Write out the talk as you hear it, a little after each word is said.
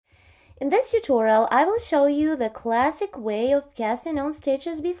In this tutorial, I will show you the classic way of casting on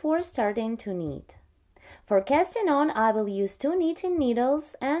stitches before starting to knit. For casting on, I will use 2 knitting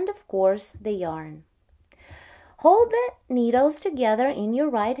needles and, of course, the yarn. Hold the needles together in your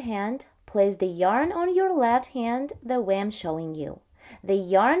right hand. Place the yarn on your left hand the way I'm showing you. The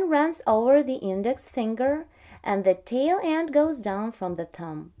yarn runs over the index finger and the tail end goes down from the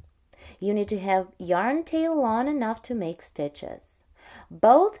thumb. You need to have yarn tail long enough to make stitches.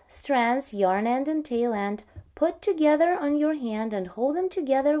 Both strands, yarn end and tail end, put together on your hand and hold them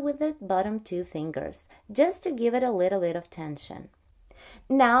together with the bottom 2 fingers, just to give it a little bit of tension.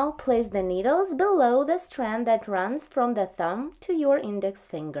 Now place the needles below the strand that runs from the thumb to your index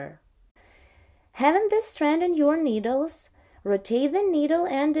finger. Having this strand on your needles, rotate the needle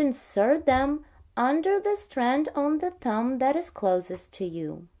and insert them under the strand on the thumb that is closest to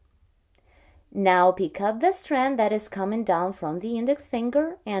you. Now pick up the strand that is coming down from the index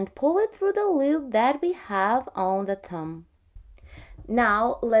finger and pull it through the loop that we have on the thumb.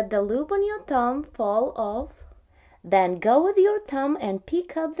 Now let the loop on your thumb fall off. Then go with your thumb and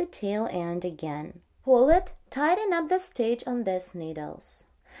pick up the tail end again. Pull it, tighten up the stitch on these needles.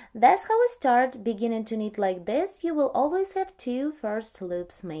 That's how we start. Beginning to knit like this, you will always have 2 first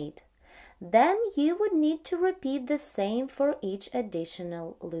loops made. Then you would need to repeat the same for each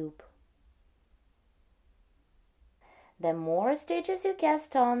additional loop. The more stitches you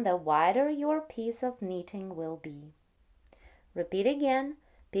cast on, the wider your piece of knitting will be. Repeat again.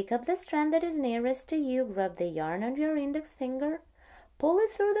 Pick up the strand that is nearest to you, grab the yarn on your index finger, pull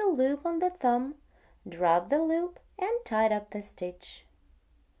it through the loop on the thumb, drop the loop and tie up the stitch.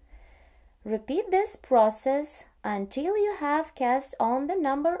 Repeat this process until you have cast on the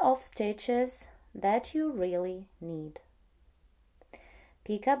number of stitches that you really need.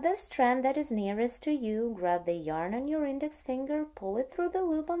 Pick up the strand that is nearest to you, grab the yarn on your index finger, pull it through the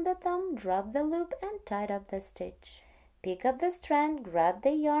loop on the thumb, drop the loop and tie up the stitch. Pick up the strand, grab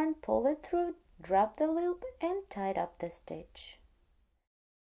the yarn, pull it through, drop the loop and tie up the stitch.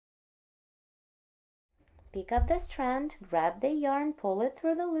 Pick up the strand, grab the yarn, pull it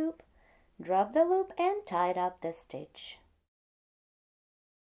through the loop, drop the loop and tie up the stitch.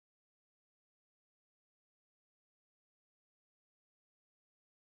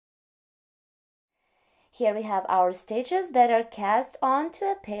 Here we have our stitches that are cast onto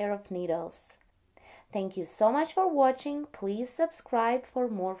a pair of needles. Thank you so much for watching. Please subscribe for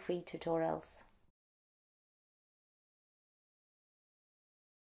more free tutorials.